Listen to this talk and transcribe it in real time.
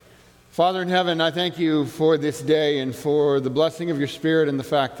Father in heaven, I thank you for this day and for the blessing of your Spirit and the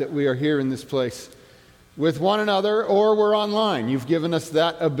fact that we are here in this place with one another or we're online. You've given us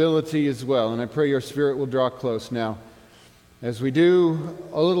that ability as well, and I pray your Spirit will draw close now as we do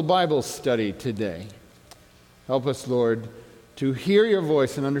a little Bible study today. Help us, Lord, to hear your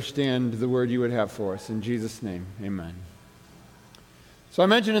voice and understand the word you would have for us. In Jesus' name, amen. So I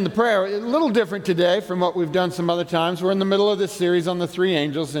mentioned in the prayer, a little different today from what we've done some other times. We're in the middle of this series on the three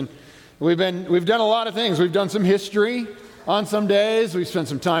angels, and we've done a lot of things. We've done some history on some days. We've spent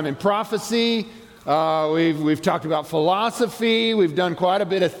some time in prophecy. We've talked about philosophy. We've done quite a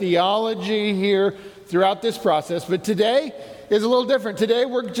bit of theology here throughout this process. But today is a little different. Today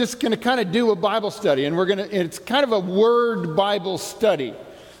we're just going to kind of do a Bible study, and it's kind of a word Bible study.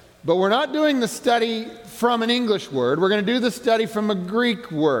 But we're not doing the study from an English word. We're going to do the study from a Greek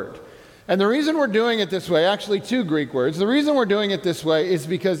word. And the reason we're doing it this way, actually two Greek words, the reason we're doing it this way is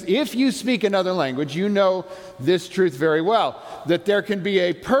because if you speak another language, you know this truth very well, that there can be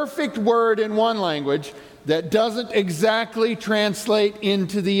a perfect word in one language that doesn't exactly translate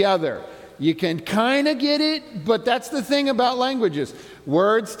into the other. You can kind of get it, but that's the thing about languages.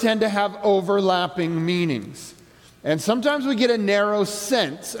 Words tend to have overlapping meanings. And sometimes we get a narrow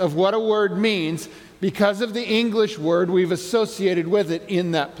sense of what a word means because of the English word we've associated with it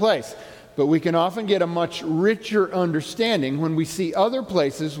in that place. But we can often get a much richer understanding when we see other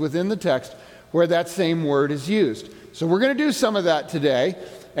places within the text where that same word is used. So we're going to do some of that today,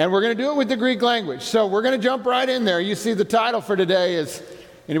 and we're going to do it with the Greek language. So we're going to jump right in there. You see the title for today is,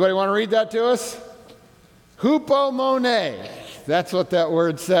 anybody want to read that to us? Hupomone. That's what that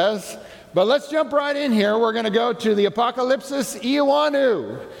word says. But let's jump right in here. We're going to go to the Apocalypsis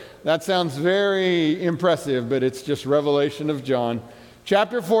Ioannou. That sounds very impressive, but it's just Revelation of John.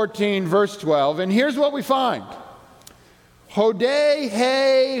 Chapter 14, verse 12, and here's what we find. Hode he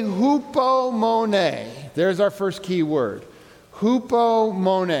hupomone. There's our first key word.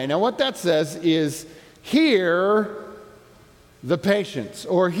 Hupomone. Now what that says is, hear the patience,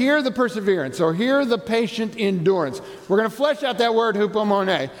 or hear the perseverance, or hear the patient endurance. We're going to flesh out that word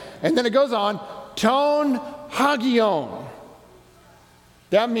hupomone. And then it goes on, ton hagion.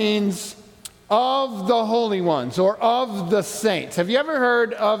 That means of the holy ones, or of the saints. Have you ever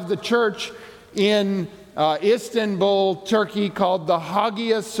heard of the church in Istanbul, Turkey, called the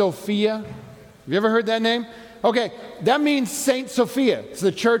Hagia Sophia? Have you ever heard that name? Okay, that means Saint Sophia. It's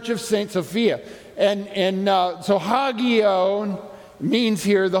the church of Saint Sophia. And so Hagion means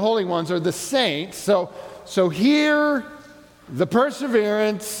here the holy ones, or the saints. So here, the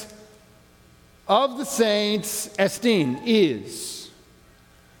perseverance of the saints, estin, is.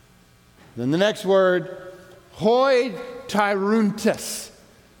 Then the next word, hoi tyruntus.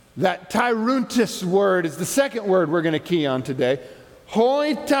 That tyruntus word is the second word we're going to key on today.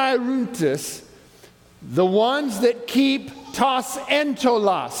 Hoi tyruntus, the ones that keep tas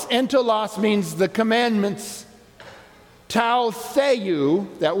entolos. Entolos means the commandments. Tau theou,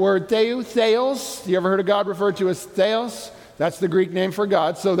 that word theou, theos. You ever heard of God referred to as theos? That's the Greek name for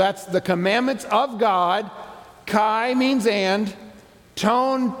God. So that's the commandments of God. Kai means and.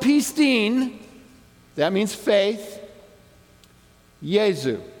 Ton pistin, that means faith.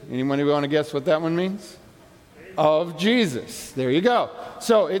 Jesu. Anyone want to guess what that one means? Of Jesus. There you go.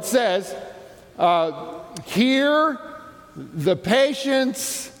 So it says, here the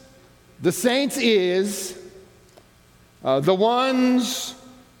patience, the saints is, the ones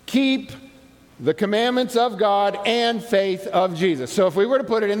keep the commandments of God and faith of Jesus. So if we were to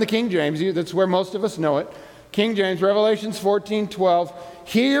put it in the King James, that's where most of us know it. King James, Revelations 14:12.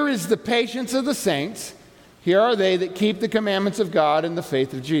 Here is the patience of the saints. Here are they that keep the commandments of God and the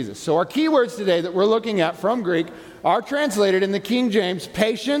faith of Jesus. So our key words today that we're looking at from Greek are translated in the King James,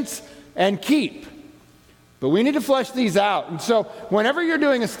 patience and keep. But we need to flesh these out. And so whenever you're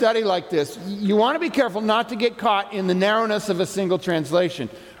doing a study like this, you want to be careful not to get caught in the narrowness of a single translation.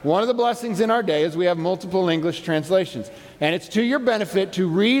 One of the blessings in our day is we have multiple English translations. And it's to your benefit to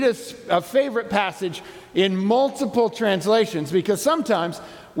read a favorite passage in multiple translations, because sometimes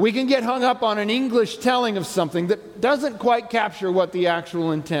we can get hung up on an English telling of something that doesn't quite capture what the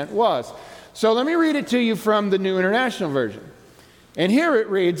actual intent was. So let me read it to you from the New International Version. And here it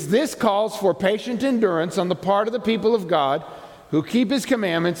reads, this calls for patient endurance on the part of the people of God who keep his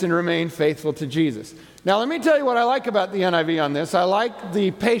commandments and remain faithful to Jesus. Now let me tell you what I like about the NIV on this. I like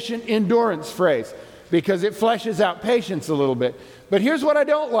the patient endurance phrase because it fleshes out patience a little bit. But here's what I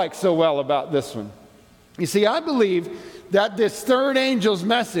don't like so well about this one. You see, I believe that this third angel's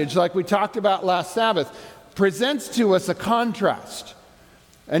message, like we talked about last Sabbath, presents to us a contrast.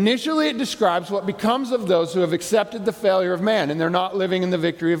 Initially, it describes what becomes of those who have accepted the failure of man and they're not living in the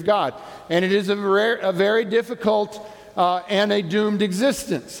victory of God. And it is a very difficult and a doomed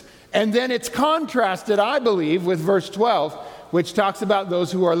existence. And then it's contrasted, I believe, with verse 12, which talks about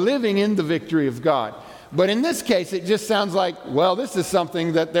those who are living in the victory of God. But in this case, it just sounds like, well, this is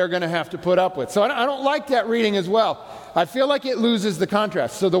something that they're going to have to put up with. So I don't like that reading as well. I feel like it loses the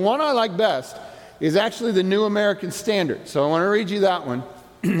contrast. So the one I like best is actually the New American Standard. So I want to read you that one.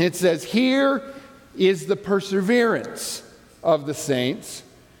 It says, "Here is the perseverance of the saints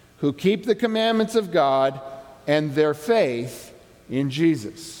who keep the commandments of God and their faith in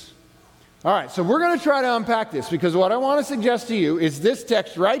Jesus." All right, so we're going to try to unpack this, because what I want to suggest to you is this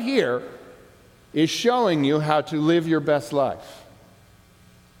text right here is showing you how to live your best life.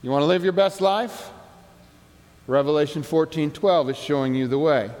 You want to live your best life? Revelation 14:12 is showing you the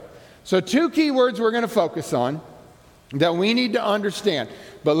way. So two key words we're going to focus on that we need to understand.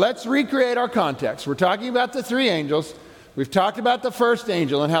 But let's recreate our context. We're talking about the three angels. We've talked about the first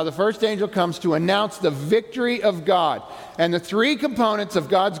angel and how the first angel comes to announce the victory of God. And the three components of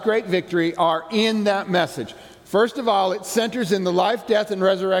God's great victory are in that message. First of all, it centers in the life, death, and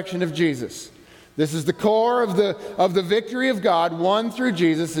resurrection of Jesus. This is the core of the victory of God, won through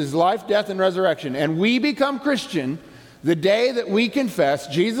Jesus, his life, death, and resurrection. And we become Christian the day that we confess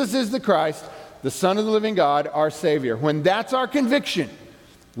Jesus is the Christ, the Son of the living God, our Savior. When that's our conviction,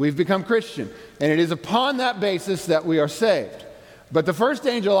 we've become Christian. And it is upon that basis that we are saved. But the first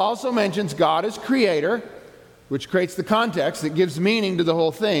angel also mentions God as creator, which creates the context that gives meaning to the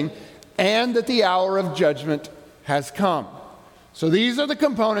whole thing, and that the hour of judgment has come. So these are the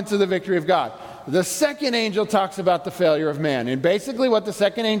components of the victory of God. The second angel talks about the failure of man. And basically what the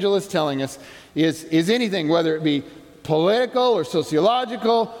second angel is telling us is anything, whether it be political or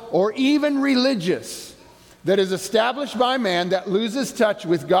sociological or even religious, that is established by man that loses touch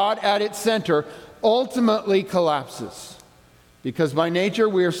with God at its center, ultimately collapses. Because by nature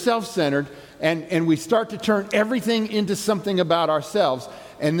we are self-centered, and we start to turn everything into something about ourselves,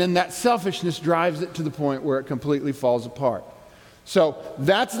 and then that selfishness drives it to the point where it completely falls apart. So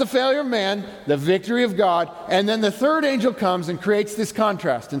that's the failure of man, the victory of God. And then the third angel comes and creates this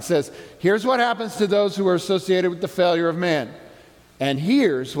contrast and says, here's what happens to those who are associated with the failure of man. And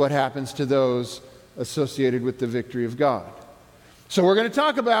here's what happens to those associated with the victory of God. So we're going to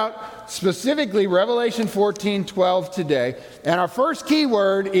talk about specifically Revelation 14:12 today. And our first key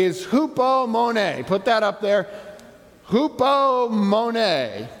word is hupomone. Put that up there.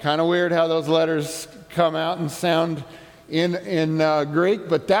 Hupomone. Kind of weird how those letters come out and sound in Greek,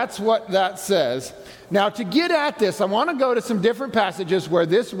 but that's what that says. Now, to get at this, I want to go to some different passages where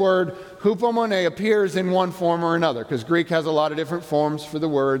this word hupomone appears in one form or another, because Greek has a lot of different forms for the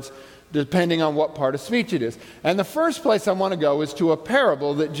words, depending on what part of speech it is. And the first place I want to go is to a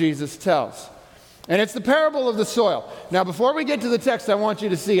parable that Jesus tells. And it's the parable of the soil. Now, before we get to the text, I want you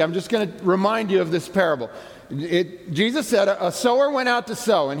to see, I'm just going to remind you of this parable. Jesus said a sower went out to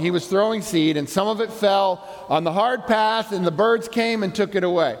sow, and he was throwing seed, and some of it fell on the hard path, and the birds came and took it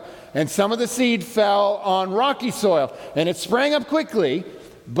away. And some of the seed fell on rocky soil, and it sprang up quickly,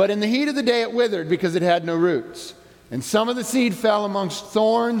 but in the heat of the day it withered because it had no roots. And some of the seed fell amongst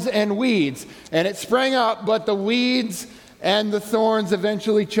thorns and weeds, and it sprang up, but the weeds and the thorns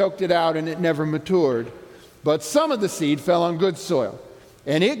eventually choked it out, and it never matured. But some of the seed fell on good soil,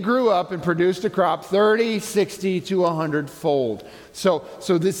 and it grew up and produced a crop 30, 60 to 100-fold. So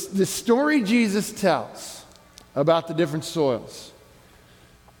this story Jesus tells about the different soils.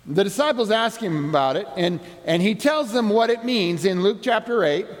 The disciples ask him about it, and he tells them what it means. In Luke chapter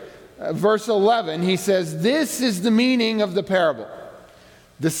 8, verse 11, he says, "This is the meaning of the parable.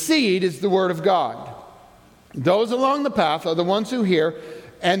 The seed is the word of God. Those along the path are the ones who hear,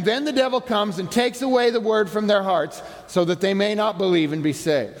 and then the devil comes and takes away the word from their hearts so that they may not believe and be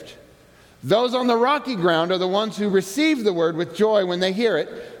saved. Those on the rocky ground are the ones who receive the word with joy when they hear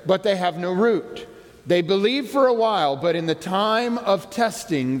it, but they have no root. They believe for a while, but in the time of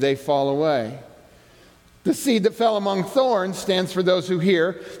testing they fall away. The seed that fell among thorns stands for those who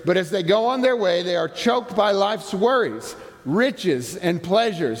hear, but as they go on their way, they are choked by life's worries, riches, and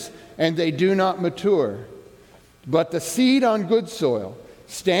pleasures, and they do not mature. But the seed on good soil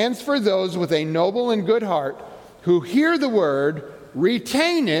stands for those with a noble and good heart who hear the word,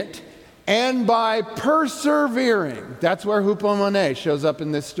 retain it, and by persevering," that's where hupomone shows up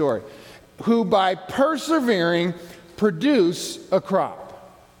in this story, "who by persevering produce a crop."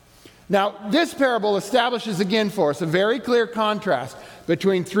 Now, this parable establishes again for us a very clear contrast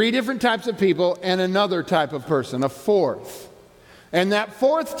between three different types of people and another type of person, a fourth. And that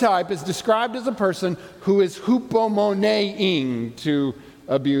fourth type is described as a person who is hupomoneing, to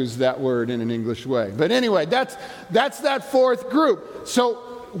abuse that word in an English way. But anyway, that's that fourth group. So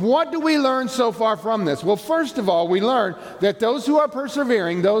what do we learn so far from this? Well, first of all, we learn that those who are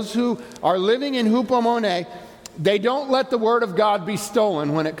persevering, those who are living in hupomone, they don't let the word of God be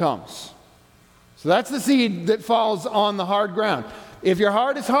stolen when it comes. So that's the seed that falls on the hard ground. If your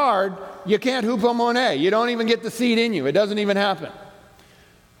heart is hard, you can't hupomone. You don't even get the seed in you. It doesn't even happen.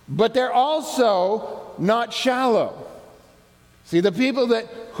 But they're also not shallow. See, the people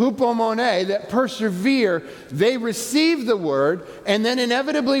that hupomone, that persevere, they receive the word, and then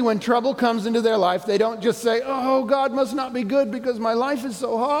inevitably when trouble comes into their life, they don't just say, oh, God must not be good because my life is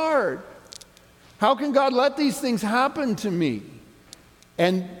so hard. How can God let these things happen to me?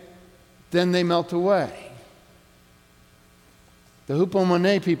 And then they melt away. The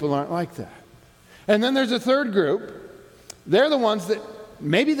hupomone people aren't like that. And then there's a third group. They're the ones that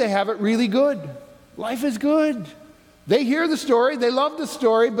maybe they have it really good. Life is good. They hear the story, they love the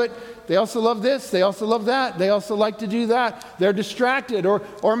story, but they also love this, they also love that, they also like to do that. They're distracted,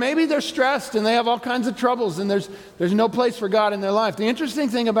 or maybe they're stressed and they have all kinds of troubles and there's no place for God in their life. The interesting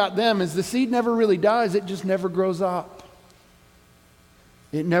thing about them is the seed never really dies, it just never grows up.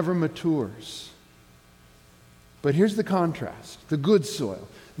 It never matures. But here's the contrast, the good soil.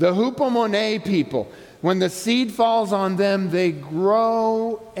 The hupomone people, when the seed falls on them, they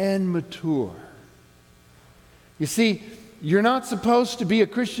grow and mature. You see, you're not supposed to be a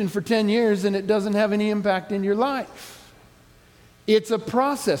Christian for 10 years and it doesn't have any impact in your life. It's a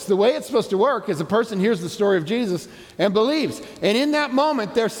process. The way it's supposed to work is a person hears the story of Jesus and believes. And in that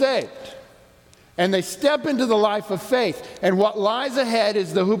moment, they're saved. And they step into the life of faith. And what lies ahead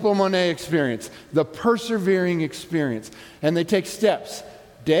is the hupomone experience, the persevering experience. And they take steps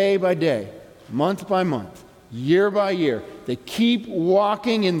day by day, month by month, year by year. They keep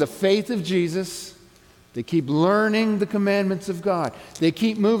walking in the faith of Jesus. They keep learning the commandments of God. They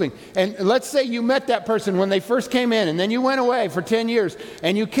keep moving. And let's say you met that person when they first came in, and then you went away for 10 years,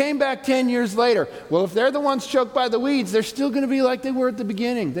 and you came back 10 years later. Well, if they're the ones choked by the weeds, they're still going to be like they were at the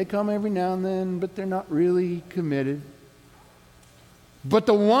beginning. They come every now and then, but they're not really committed. But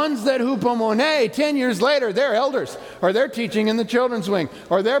the ones that hupomone, 10 years later, they're elders, or they're teaching in the children's wing,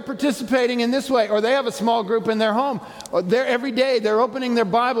 or they're participating in this way, or they have a small group in their home. Or every day they're opening their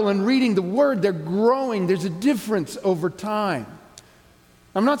Bible and reading the Word. They're growing. There's a difference over time.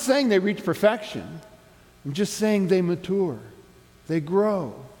 I'm not saying they reach perfection. I'm just saying they mature. They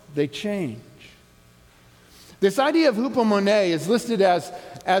grow. They change. This idea of hupomone is listed as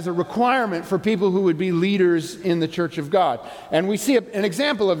a requirement for people who would be leaders in the church of God. And we see an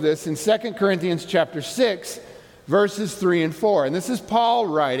example of this in 2 Corinthians chapter 6, verses 3 and 4. And this is Paul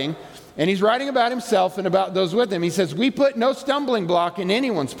writing, and he's writing about himself and about those with him. He says, "We put no stumbling block in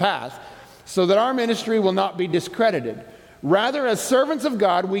anyone's path, so that our ministry will not be discredited. Rather, as servants of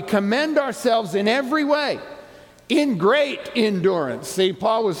God, we commend ourselves in every way, in great endurance." See,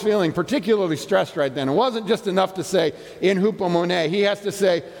 Paul was feeling particularly stressed right then. It wasn't just enough to say in hupomone. He has to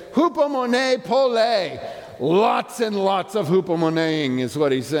say hupomone pole. Lots and lots of hupomoneing is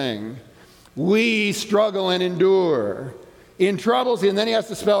what he's saying. We struggle and endure in troubles, and then he has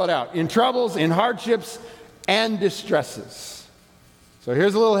to spell it out. In troubles, in hardships, and distresses. So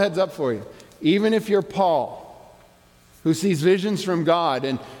here's a little heads up for you. Even if you're Paul, who sees visions from God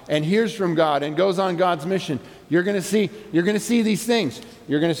and hears from God and goes on God's mission, you're going to see these things.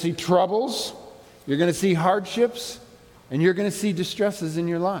 You're going to see troubles, you're going to see hardships, and you're going to see distresses in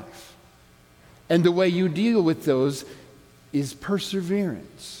your life. And the way you deal with those is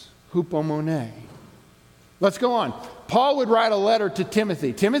perseverance, hupomone. Let's go on. Paul would write a letter to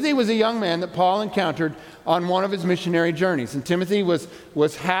Timothy. Timothy was a young man that Paul encountered on one of his missionary journeys. And Timothy was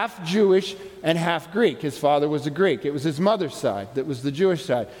half Jewish and half Greek. His father was a Greek. It was his mother's side that was the Jewish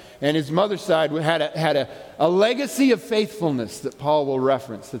side. And his mother's side had a legacy of faithfulness that Paul will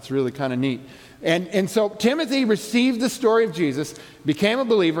reference that's really kind of neat. And so Timothy received the story of Jesus, became a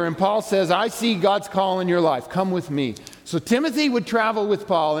believer, and Paul says, "I see God's call in your life. Come with me." So Timothy would travel with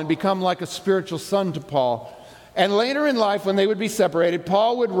Paul and become like a spiritual son to Paul. And later in life, when they would be separated,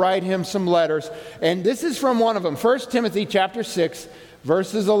 Paul would write him some letters. And this is from one of them, 1 Timothy chapter 6,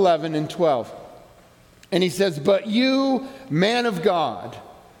 verses 11 and 12. And he says, "But you, man of God,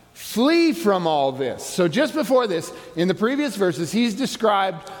 flee from all this." So just before this, in the previous verses, he's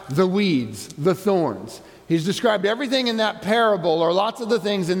described the weeds, the thorns. He's described everything in that parable, or lots of the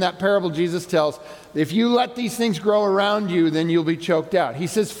things in that parable Jesus tells. If you let these things grow around you, then you'll be choked out. He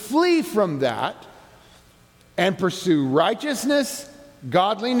says, flee from that and pursue righteousness,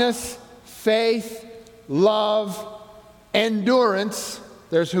 godliness, faith, love, endurance,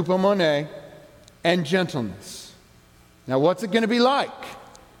 there's hupomone, and gentleness. Now, what's it going to be like?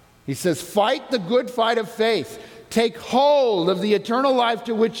 He says, fight the good fight of faith. Take hold of the eternal life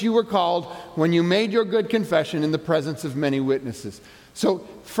to which you were called when you made your good confession in the presence of many witnesses. So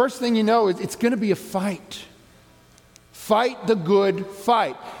first thing you know is it's going to be a fight. Fight the good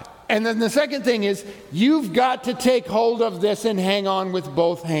fight. And then the second thing is you've got to take hold of this and hang on with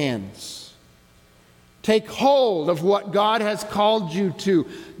both hands. Take hold of what God has called you to.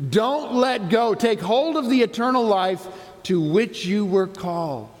 Don't let go. Take hold of the eternal life to which you were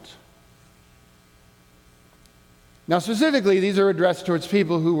called. Now, specifically, these are addressed towards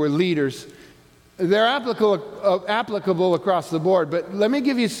people who were leaders. They're applicable across the board, but let me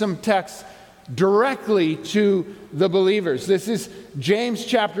give you some texts directly to the believers. This is James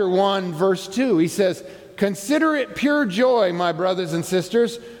chapter 1, verse 2. He says, "Consider it pure joy, my brothers and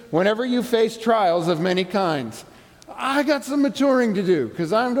sisters, whenever you face trials of many kinds." I got some maturing to do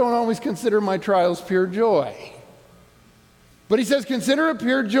because I don't always consider my trials pure joy. But he says, consider it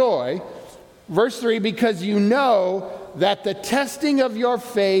pure joy. Verse 3, because you know that the testing of your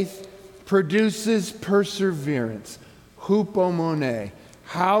faith produces perseverance. Hupomone.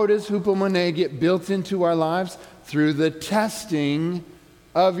 How does hupomone get built into our lives? Through the testing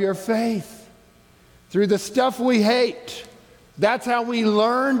of your faith. Through the stuff we hate. That's how we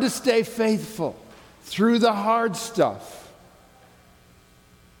learn to stay faithful. Through the hard stuff.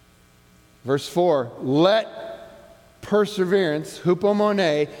 Verse 4, let perseverance,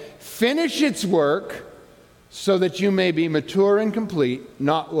 hupomone, finish its work so that you may be mature and complete,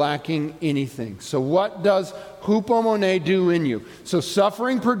 not lacking anything. So what does hupomone do in you? So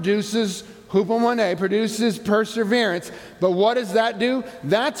suffering produces hupomone, produces perseverance. But what does that do?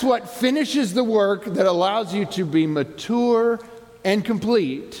 That's what finishes the work that allows you to be mature and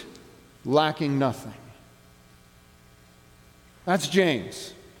complete, lacking nothing. That's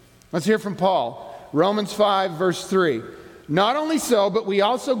James. Let's hear from Paul. Romans 5, verse 3. Not only so, but we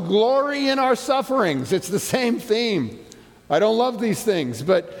also glory in our sufferings. It's the same theme. I don't love these things,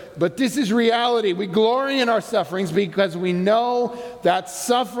 but this is reality. We glory in our sufferings because we know that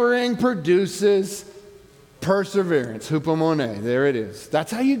suffering produces perseverance. Hupomone. There it is.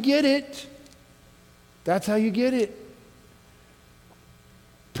 That's how you get it. That's how you get it.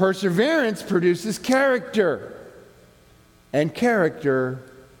 Perseverance produces character. And character,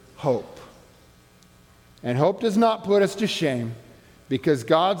 hope. And hope does not put us to shame because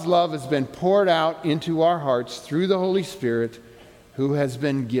God's love has been poured out into our hearts through the Holy Spirit who has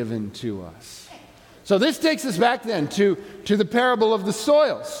been given to us. So this takes us back then to the parable of the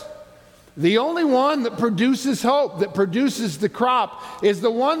soils. The only one that produces hope, that produces the crop, is the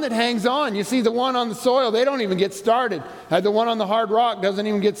one that hangs on. You see, the one on the soil, they don't even get started. The one on the hard rock doesn't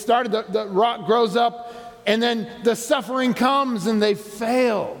even get started. The rock grows up, and then the suffering comes, and they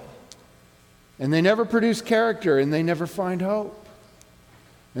fail. And they never produce character, and they never find hope.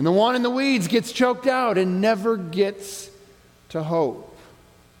 And the one in the weeds gets choked out and never gets to hope.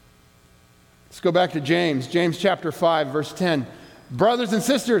 Let's go back to James. James chapter 5, verse 10. Brothers and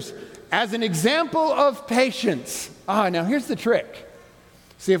sisters, as an example of patience. Now here's the trick.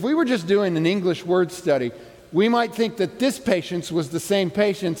 See, if we were just doing an English word study, we might think that this patience was the same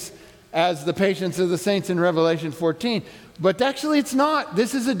patience as the patience of the saints in Revelation 14. But actually it's not.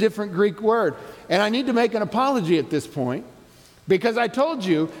 This is a different Greek word. And I need to make an apology at this point because I told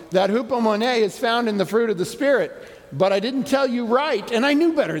you that hupomone is found in the fruit of the Spirit. But I didn't tell you right, and I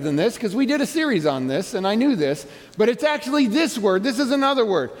knew better than this because we did a series on this, and I knew this. But it's actually this word. This is another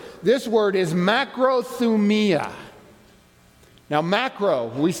word. This word is macrothumia. Now macro,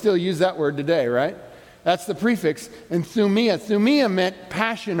 we still use that word today, right? That's the prefix. And thumia. Thumia meant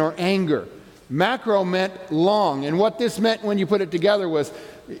passion or anger. Macro meant long. And what this meant when you put it together was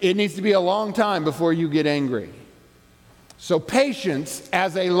it needs to be a long time before you get angry. So patience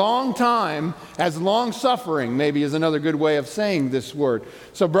as a long time, as long suffering, maybe is another good way of saying this word.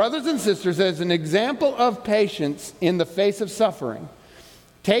 So brothers and sisters, as an example of patience in the face of suffering,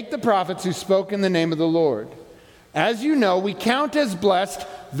 take the prophets who spoke in the name of the Lord. As you know, we count as blessed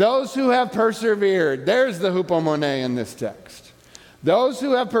those who have persevered. There's the hupomone in this text. Those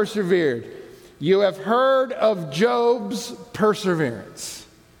who have persevered. You have heard of Job's perseverance.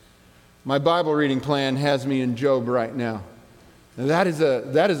 My Bible reading plan has me in Job right now. Now that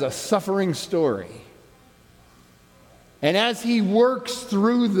is a suffering story. And as he works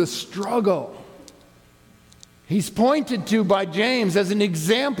through the struggle, he's pointed to by James as an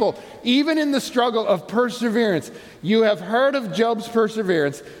example, even in the struggle of perseverance. You have heard of Job's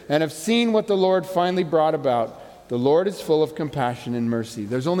perseverance and have seen what the Lord finally brought about. The Lord is full of compassion and mercy.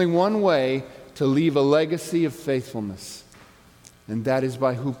 There's only one way to leave a legacy of faithfulness, and that is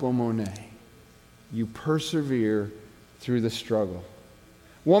by hupomone. You persevere through the struggle.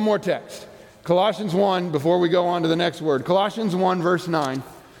 One more text. Colossians 1, before we go on to the next word. Colossians 1, verse 9.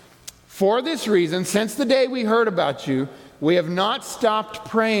 For this reason, since the day we heard about you, we have not stopped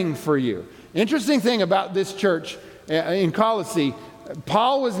praying for you. Interesting thing about this church in Colossae,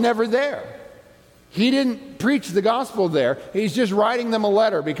 Paul was never there. He didn't preach the gospel there. He's just writing them a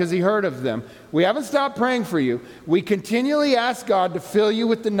letter because he heard of them. We haven't stopped praying for you. We continually ask God to fill you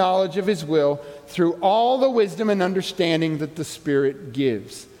with the knowledge of his will through all the wisdom and understanding that the Spirit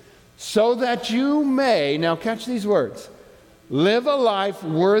gives, so that you may, now catch these words, live a life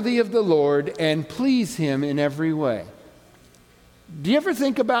worthy of the Lord and please him in every way. Do you ever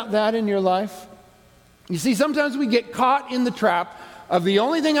think about that in your life? You see, sometimes we get caught in the trap of the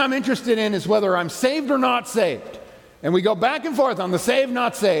only thing I'm interested in is whether I'm saved or not saved. And we go back and forth on the saved,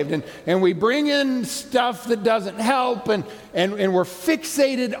 not saved. And we bring in stuff that doesn't help. And we're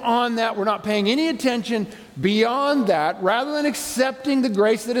fixated on that. We're not paying any attention beyond that, rather than accepting the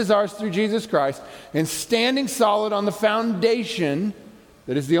grace that is ours through Jesus Christ and standing solid on the foundation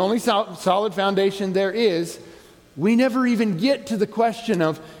that is the only solid foundation there is. We never even get to the question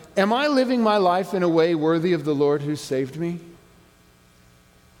of, am I living my life in a way worthy of the Lord who saved me?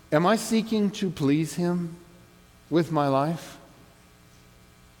 Am I seeking to please him with my life?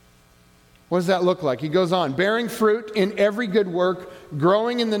 What does that look like? He goes on, bearing fruit in every good work,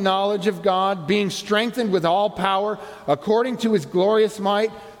 growing in the knowledge of God, being strengthened with all power according to his glorious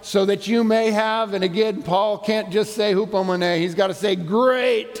might, so that you may have, and again, Paul can't just say hupomone, he's got to say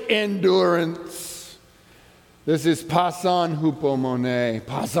great endurance. This is pasan hupomone,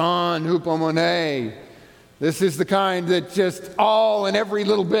 pasan hupomone. This is the kind that just all and every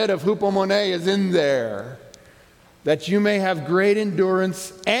little bit of hupomone is in there. That you may have great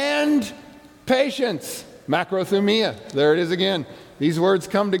endurance and patience. Macrothumia. There it is again. These words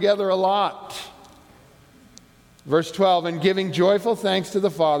come together a lot. Verse 12, and giving joyful thanks to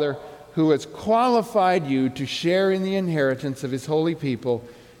the Father who has qualified you to share in the inheritance of his holy people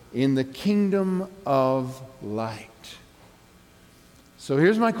in the kingdom of light. So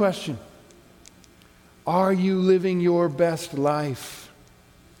here's my question. Are you living your best life?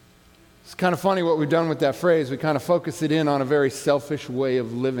 It's kind of funny what we've done with that phrase. We kind of focus it in on a very selfish way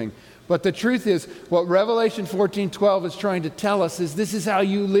of living. But the truth is, what Revelation 14:12 is trying to tell us is this is how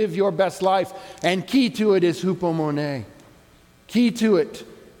you live your best life. And key to it is hupomone. Key to it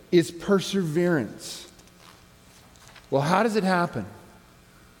is perseverance. Well, how does it happen?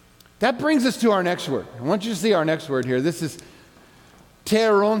 That brings us to our next word. I want you to see our next word here. This is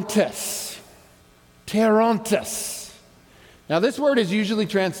terontes. Terontes. Now, this word is usually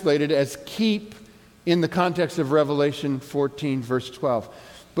translated as keep in the context of Revelation 14, verse 12.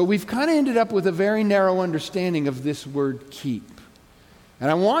 But we've kind of ended up with a very narrow understanding of this word keep. And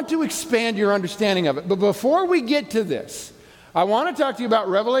I want to expand your understanding of it. But before we get to this, I want to talk to you about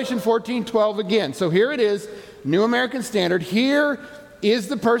Revelation 14:12 again. So here it is, New American Standard. Here is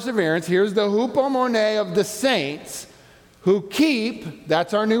the perseverance. Here's the hupomone of the saints who keep,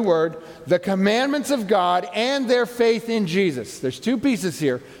 that's our new word, the commandments of God and their faith in Jesus. There's two pieces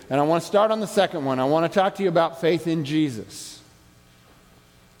here, and I want to start on the second one. I want to talk to you about faith in Jesus.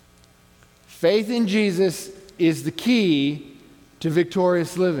 Faith in Jesus is the key to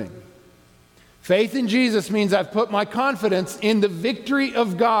victorious living. Faith in Jesus means I've put my confidence in the victory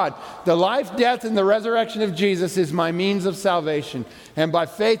of God. The life, death, and the resurrection of Jesus is my means of salvation. And by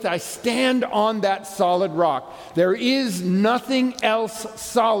faith, I stand on that solid rock. There is nothing else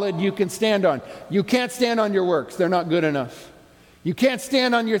solid you can stand on. You can't stand on your works. They're not good enough. You can't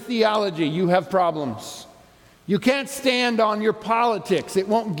stand on your theology. You have problems. You can't stand on your politics. It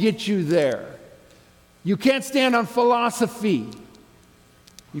won't get you there. You can't stand on philosophy.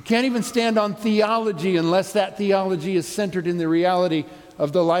 You can't even stand on theology unless that theology is centered in the reality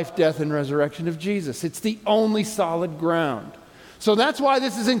of the life, death, and resurrection of Jesus. It's the only solid ground. So that's why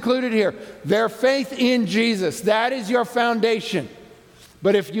this is included here. Their faith in Jesus, that is your foundation.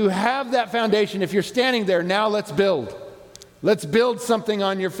 But if you have that foundation, if you're standing there, now let's build. Let's build something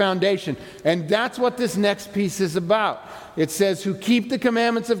on your foundation. And that's what this next piece is about. It says, who keep the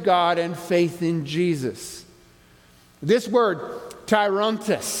commandments of God and faith in Jesus. This word,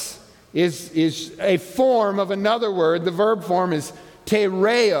 terontes, is a form of another word. The verb form is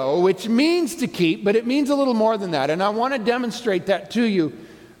tereo, which means to keep, but it means a little more than that. And I want to demonstrate that to you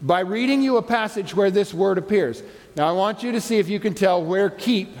by reading you a passage where this word appears. Now, I want you to see if you can tell where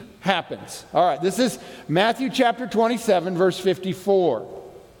keep happens. All right, this is Matthew chapter 27, verse 54.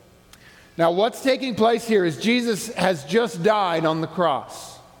 Now, what's taking place here is Jesus has just died on the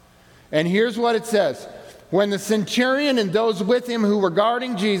cross. And here's what it says. When the centurion and those with him who were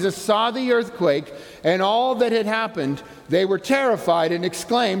guarding Jesus saw the earthquake and all that had happened, they were terrified and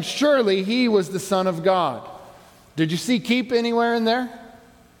exclaimed, "Surely he was the Son of God." Did you see keep anywhere in there?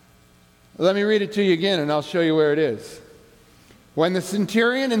 Let me read it to you again and I'll show you where it is. When the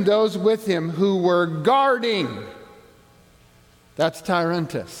centurion and those with him who were guarding, that's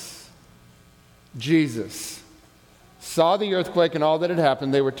Tyrantus, Jesus, saw the earthquake and all that had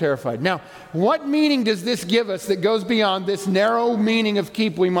happened, they were terrified. Now, what meaning does this give us that goes beyond this narrow meaning of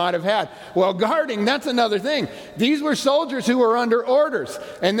keep we might have had? Well, guarding, that's another thing. These were soldiers who were under orders,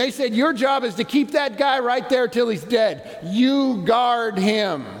 and they said, your job is to keep that guy right there till he's dead. You guard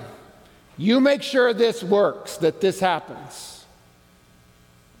him. You make sure this works, that this happens.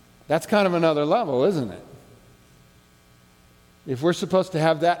 That's kind of another level, isn't it? If we're supposed to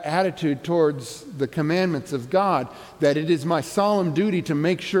have that attitude towards the commandments of God, that it is my solemn duty to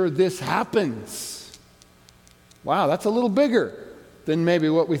make sure this happens. Wow, that's a little bigger than maybe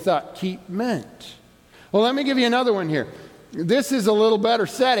what we thought keep meant. Well, let me give you another one here. This is a little better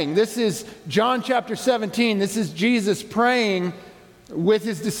setting. This is John chapter 17. This is Jesus praying with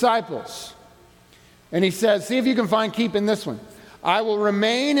his disciples. And he says, see if you can find keep in this one. I will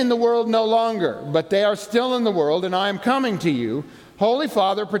remain in the world no longer, but they are still in the world, and I am coming to you. Holy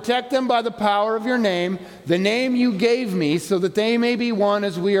Father, protect them by the power of your name, the name you gave me, so that they may be one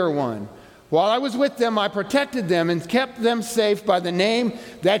as we are one. While I was with them, I protected them and kept them safe by the name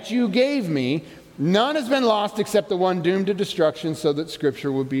that you gave me. None has been lost except the one doomed to destruction, so that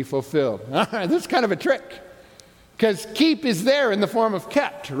Scripture will be fulfilled. All right, this is kind of a trick, because keep is there in the form of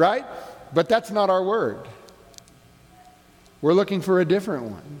kept, right? But that's not our word. We're looking for a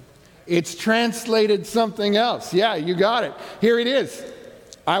different one. It's translated something else. Yeah, you got it. Here it is.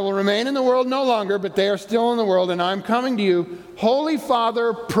 I will remain in the world no longer, but they are still in the world, and I'm coming to you. Holy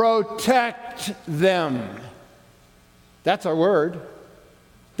Father, protect them. That's our word.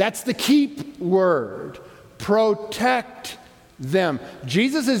 That's the keep word. Protect them.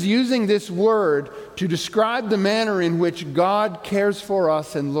 Jesus is using this word to describe the manner in which God cares for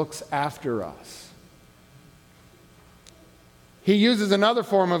us and looks after us. He uses another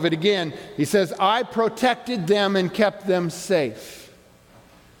form of it again. He says, I protected them and kept them safe.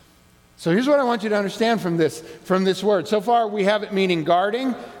 So here's what I want you to understand from this word. So far we have it meaning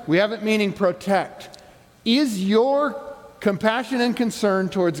guarding, we have it meaning protect. Is your compassion and concern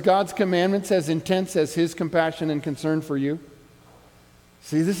towards God's commandments as intense as his compassion and concern for you?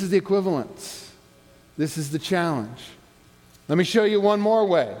 See, this is the equivalence. This is the challenge. Let me show you one more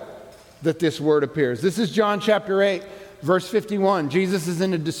way that this word appears. This is John chapter 8. Verse 51, Jesus is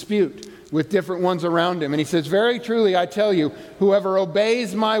in a dispute with different ones around him. And he says, very truly, I tell you, whoever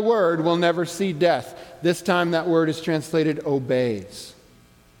obeys my word will never see death. This time that word is translated obeys.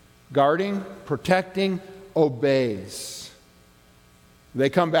 Guarding, protecting, obeys. They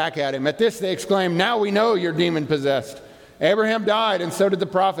come back at him. At this they exclaim, now we know you're demon-possessed. Abraham died and so did the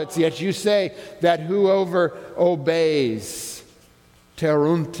prophets, yet you say that whoever obeys,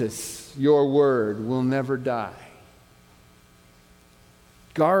 teruntis, your word, will never die.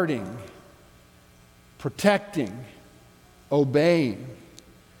 Guarding, protecting, obeying.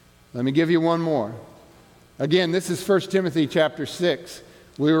 Let me give you one more. Again, this is 1 Timothy chapter 6.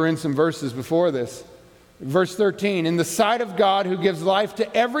 We were in some verses before this. Verse 13, in the sight of God who gives life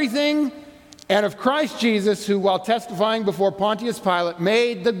to everything, and of Christ Jesus, who while testifying before Pontius Pilate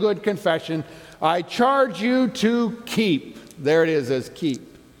made the good confession, I charge you to keep, there it is as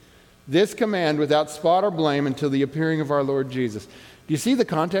keep, this command without spot or blame until the appearing of our Lord Jesus. Do you see the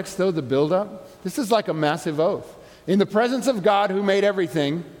context, though, the buildup? This is like a massive oath. In the presence of God who made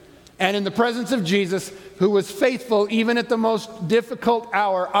everything, and in the presence of Jesus, who was faithful even at the most difficult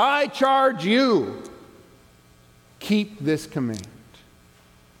hour, I charge you, keep this command.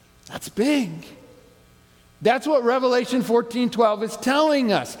 That's big. That's what Revelation 14:12 is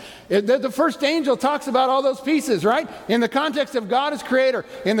telling us. The first angel talks about all those pieces, right? In the context of God as creator,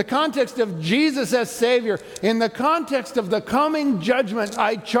 in the context of Jesus as Savior, in the context of the coming judgment,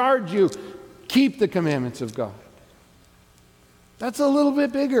 I charge you, keep the commandments of God. That's a little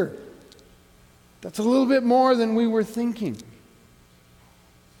bit bigger. That's a little bit more than we were thinking.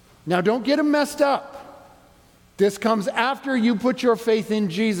 Now, don't get them messed up. This comes after you put your faith in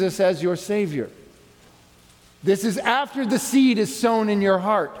Jesus as your Savior. This is after the seed is sown in your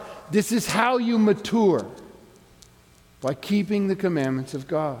heart. This is how you mature, by keeping the commandments of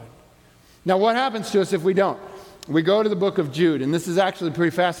God. Now, what happens to us if we don't? We go to the book of Jude, and this is actually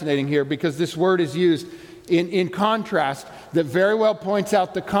pretty fascinating here because this word is used in contrast that very well points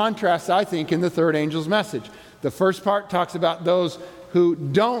out the contrast, I think, in the third angel's message. The first part talks about those who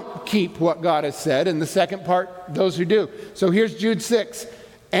don't keep what God has said, and the second part, those who do. So here's Jude 6.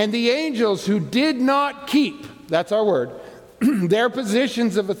 And the angels who did not keep, that's our word, their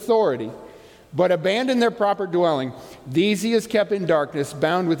positions of authority, but abandoned their proper dwelling, these he has kept in darkness,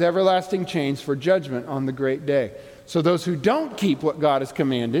 bound with everlasting chains for judgment on the great day. So those who don't keep what God has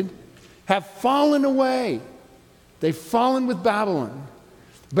commanded have fallen away. They've fallen with Babylon.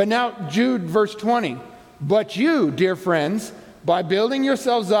 But now Jude, verse 20. But you, dear friends, by building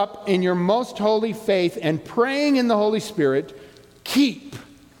yourselves up in your most holy faith and praying in the Holy Spirit, keep,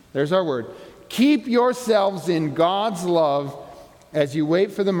 there's our word, keep yourselves in God's love as you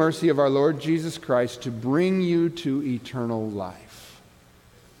wait for the mercy of our Lord Jesus Christ to bring you to eternal life.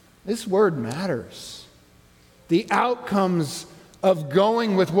 This word matters. The outcomes of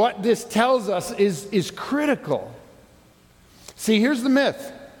going with what this tells us is critical. See, here's the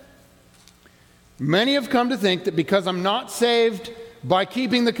myth. Many have come to think that because I'm not saved by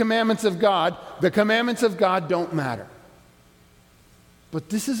keeping the commandments of God, the commandments of God don't matter. But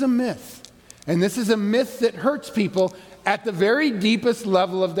this is a myth. And this is a myth that hurts people at the very deepest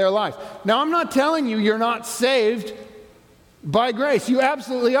level of their life. Now, I'm not telling you you're not saved by grace. You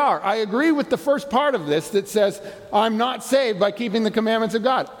absolutely are. I agree with the first part of this that says, I'm not saved by keeping the commandments of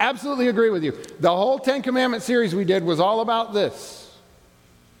God. Absolutely agree with you. The whole Ten Commandment series we did was all about this.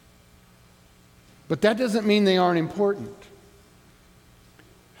 But that doesn't mean they aren't important.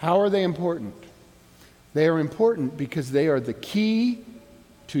 How are they important? They are important because they are the key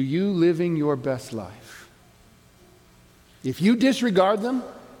to you living your best life. If you disregard them,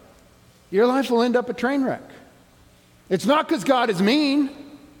 your life will end up a train wreck. It's not because God is mean.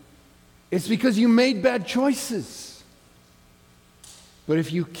 It's because you made bad choices. But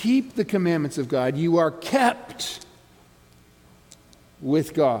if you keep the commandments of God, you are kept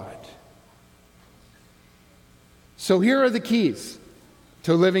with God. So here are the keys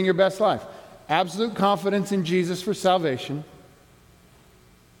to living your best life. Absolute confidence in Jesus for salvation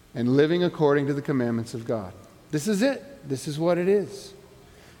and living according to the commandments of God. This is it. This is what it is.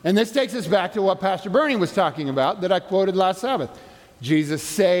 And this takes us back to what Pastor Bernie was talking about that I quoted last Sabbath. Jesus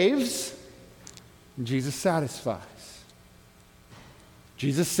saves, and Jesus satisfies.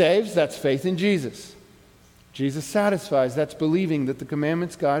 Jesus saves, that's faith in Jesus. Jesus satisfies, that's believing that the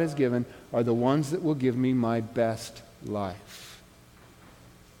commandments God has given are the ones that will give me my best life.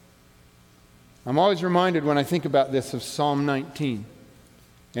 I'm always reminded when I think about this of Psalm 19.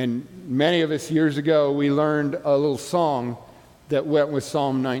 And many of us years ago, we learned a little song that went with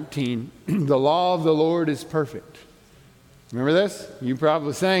Psalm 19. The law of the Lord is perfect. Remember this? You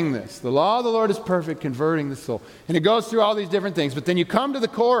probably sang this. The law of the Lord is perfect, converting the soul. And it goes through all these different things. But then you come to the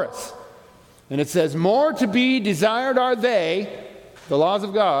chorus, and it says, more to be desired are they, the laws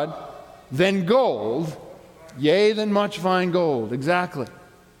of God, than gold, yea, than much fine gold. Exactly.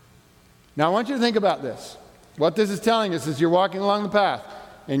 Now I want you to think about this. What this is telling us is you're walking along the path,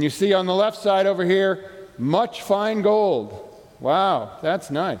 and you see on the left side over here, much fine gold. Wow, that's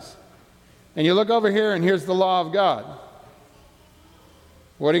nice. And you look over here, and here's the law of God.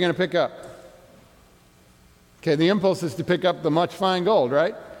 What are you going to pick up? Okay, the impulse is to pick up the much fine gold,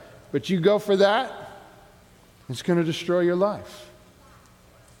 right? But you go for that, it's going to destroy your life.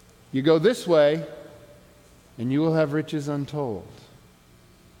 You go this way, and you will have riches untold.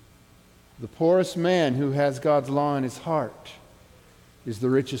 The poorest man who has God's law in his heart is the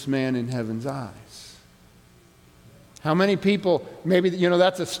richest man in heaven's eyes. How many people, maybe,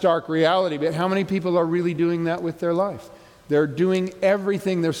 that's a stark reality, but how many people are really doing that with their life? They're doing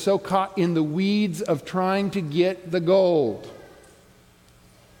everything. They're so caught in the weeds of trying to get the gold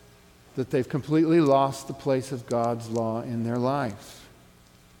that they've completely lost the place of God's law in their life.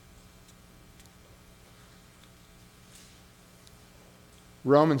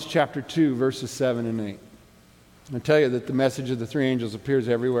 Romans chapter 2, verses 7 and 8. I tell you that the message of the three angels appears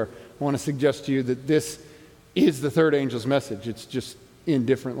everywhere. I want to suggest to you that this is the third angel's message. It's just in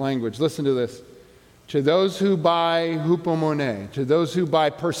different language. Listen to this. To those who by hupomone, to those who by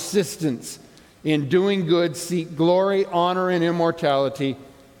persistence in doing good seek glory, honor, and immortality,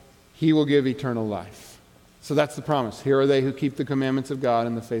 he will give eternal life. So that's the promise. Here are they who keep the commandments of God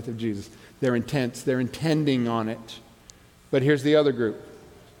and the faith of Jesus. They're intense. They're intending on it. But here's the other group.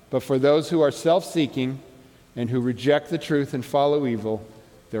 But for those who are self-seeking and who reject the truth and follow evil,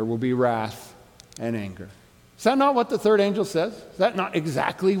 there will be wrath and anger. Is that not what the third angel says? Is that not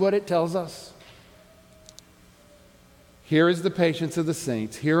exactly what it tells us? Here is the patience of the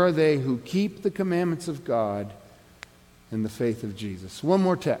saints. Here are they who keep the commandments of God and the faith of Jesus. One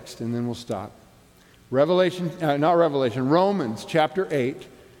more text, and then we'll stop. Romans chapter 8,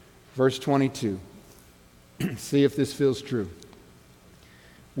 verse 22. See if this feels true.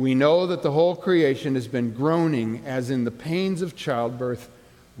 we know that the whole creation has been groaning as in the pains of childbirth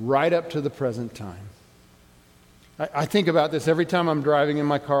right up to the present time. I think about this every time I'm driving in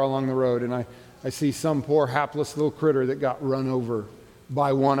my car along the road and I see some poor hapless little critter that got run over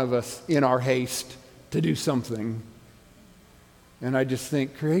by one of us in our haste to do something. And I just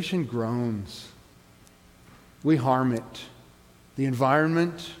think, creation groans. We harm it. The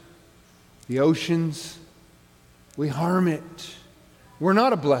environment, the oceans, we harm it. We're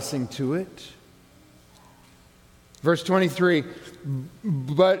not a blessing to it. Verse 23,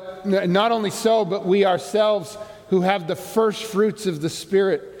 but not only so, but we ourselves who have the first fruits of the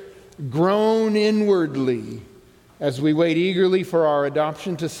Spirit groan inwardly as we wait eagerly for our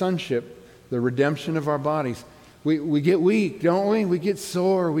adoption to sonship, the redemption of our bodies. We get weak, don't we? We get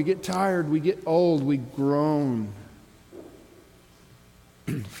sore, we get tired, we get old, we groan.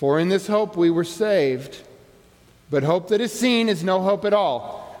 For in this hope we were saved, but hope that is seen is no hope at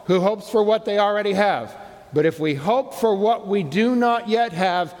all. Who hopes for what they already have? But if we hope for what we do not yet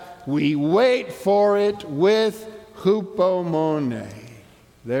have, we wait for it with hupomone.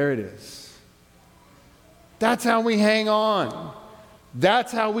 There it is. That's how we hang on.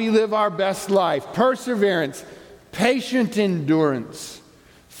 That's how we live our best life. Perseverance, patient endurance,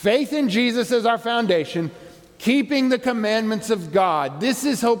 faith in Jesus as our foundation, keeping the commandments of God. This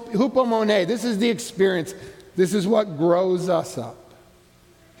is hupomone. This is the experience. This is what grows us up.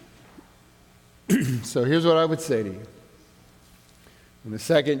 So here's what I would say to you. In a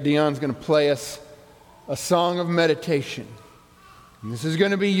second, Dion's going to play us a song of meditation. And this is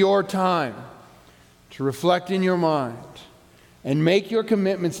going to be your time to reflect in your mind and make your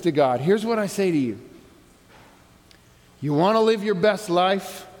commitments to God. Here's what I say to you. You want to live your best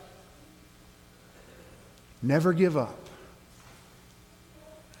life? Never give up.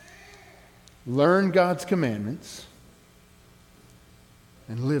 Learn God's commandments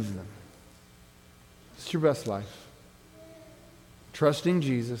and live them. It's your best life. Trusting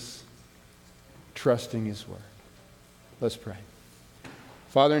Jesus, trusting His Word. Let's pray.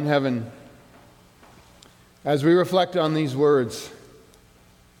 Father in heaven, as we reflect on these words,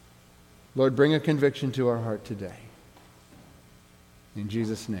 Lord, bring a conviction to our heart today. In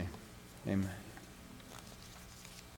Jesus' name, amen.